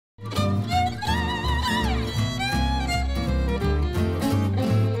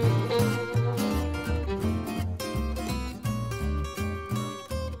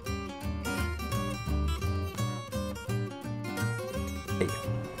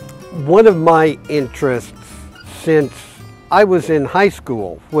One of my interests since I was in high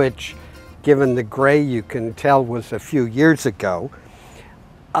school, which, given the gray you can tell was a few years ago,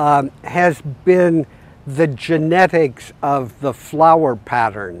 has been the genetics of the flower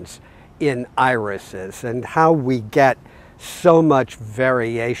patterns in irises and how we get so much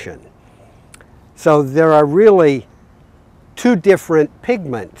variation. So there are really two different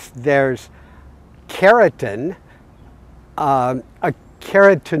pigments. There's carotene, a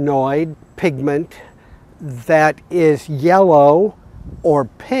carotenoid pigment that is yellow or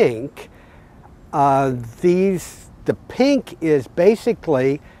pink. The pink is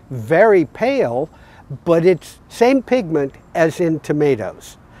basically very pale, but it's same pigment as in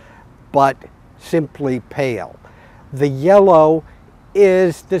tomatoes, but simply pale. The yellow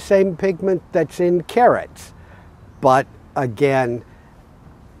is the same pigment that's in carrots, but again,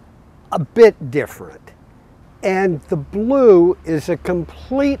 a bit different. And the blue is a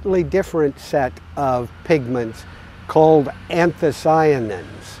completely different set of pigments called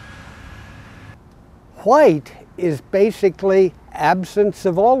anthocyanins. White is basically absence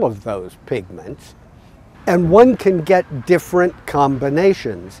of all of those pigments, and one can get different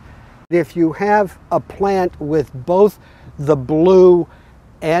combinations. If you have a plant with both the blue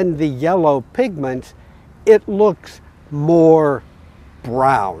and the yellow pigments, it looks more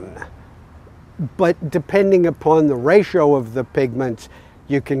brown. But depending upon the ratio of the pigments,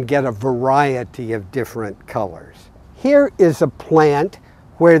 you can get a variety of different colors. Here is a plant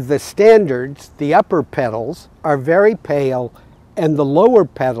where the standards, the upper petals, are very pale and the lower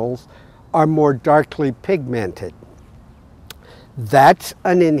petals are more darkly pigmented. That's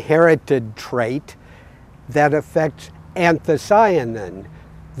an inherited trait that affects anthocyanin,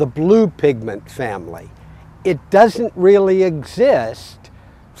 the blue pigment family. It doesn't really exist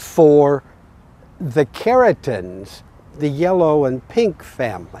for the carotenes, the yellow and pink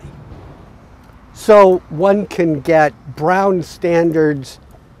family. So one can get brown standards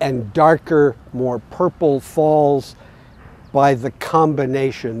and darker, more purple falls by the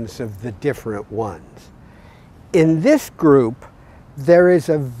combinations of the different ones. In this group, there is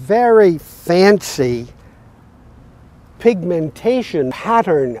a very fancy pigmentation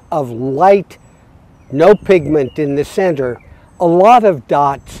pattern of light, no pigment in the center, a lot of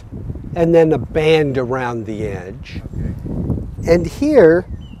dots, and then a band around the edge. And here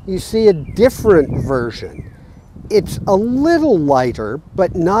you see a different version. It's a little lighter,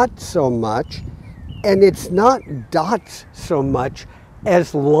 but not so much, and it's not dots so much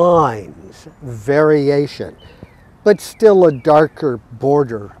as lines, variation, but still a darker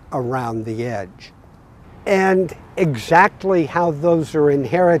border around the edge. And exactly how those are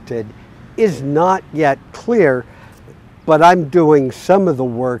inherited is not yet clear, but I'm doing some of the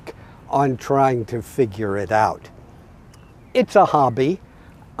work on trying to figure it out. It's a hobby.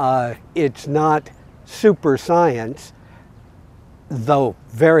 It's not super science, though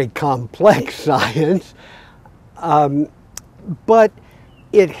very complex science, but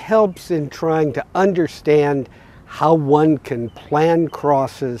it helps in trying to understand how one can plan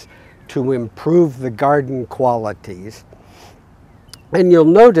crosses to improve the garden qualities. And you'll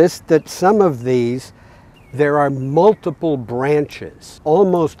notice that some of these, there are multiple branches,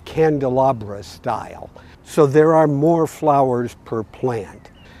 almost candelabra style. So there are more flowers per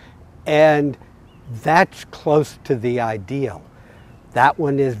plant. And that's close to the ideal. That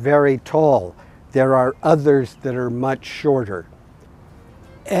one is very tall. There are others that are much shorter.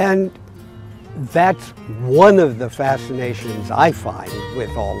 And that's one of the fascinations I find with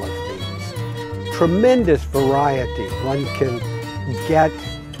all of these. Tremendous variety. One can get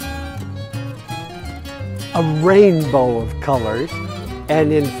a rainbow of colors,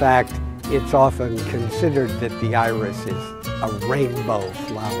 and in fact, it's often considered that the iris is a rainbow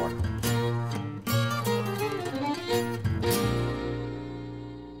flower.